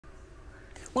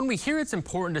When we hear it's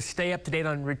important to stay up to date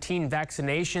on routine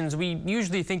vaccinations, we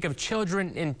usually think of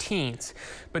children and teens.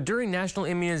 But during National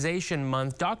Immunization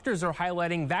Month, doctors are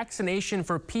highlighting vaccination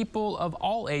for people of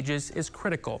all ages is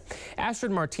critical.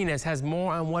 Astrid Martinez has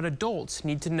more on what adults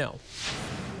need to know.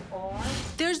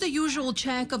 There's the usual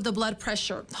check of the blood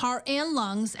pressure, heart and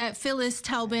lungs at Phyllis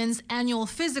Taubin's annual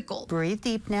physical. Breathe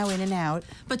deep now, in and out.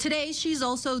 But today she's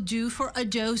also due for a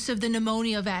dose of the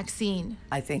pneumonia vaccine.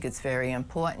 I think it's very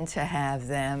important to have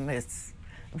them. It's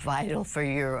vital for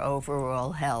your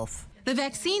overall health. The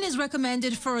vaccine is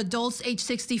recommended for adults age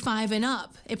 65 and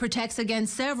up. It protects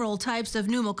against several types of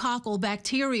pneumococcal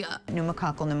bacteria.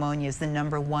 Pneumococcal pneumonia is the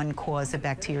 #1 cause of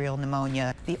bacterial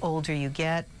pneumonia. The older you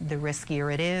get, the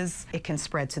riskier it is. It can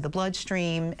spread to the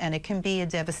bloodstream, and it can be a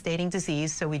devastating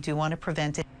disease, so we do want to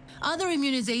prevent it. Other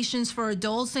immunizations for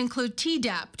adults include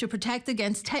Tdap to protect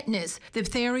against tetanus,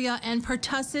 diphtheria and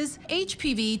pertussis,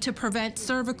 HPV to prevent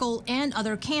cervical and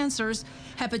other cancers,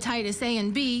 hepatitis A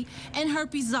and B, and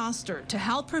herpes zoster to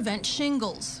help prevent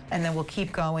shingles. And then we'll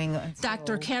keep going.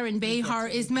 Dr. Karen Behar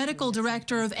is medical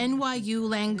director of NYU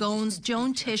Langone's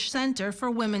Joan Tisch Center for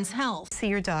Women's Health. See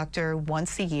your doctor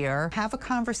once a year. Have a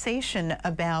conversation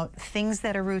about things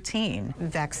that are routine.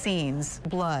 Vaccines,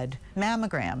 blood,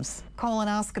 mammograms,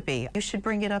 colonoscopy. You should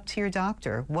bring it up to your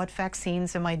doctor. What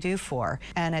vaccines am I due for?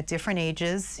 And at different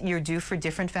ages, you're due for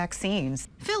different vaccines.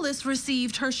 Phyllis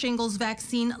received her shingles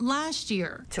vaccine last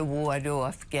year. To ward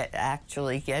off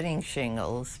actually getting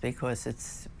shingles, because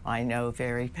it's, I know,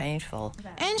 very painful.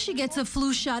 And she gets a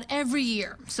flu shot every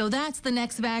year. So that's the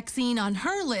next vaccine on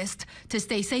her list to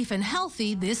stay safe and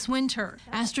healthy this winter.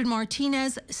 Astrid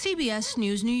Martinez, CBS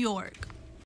News, New York.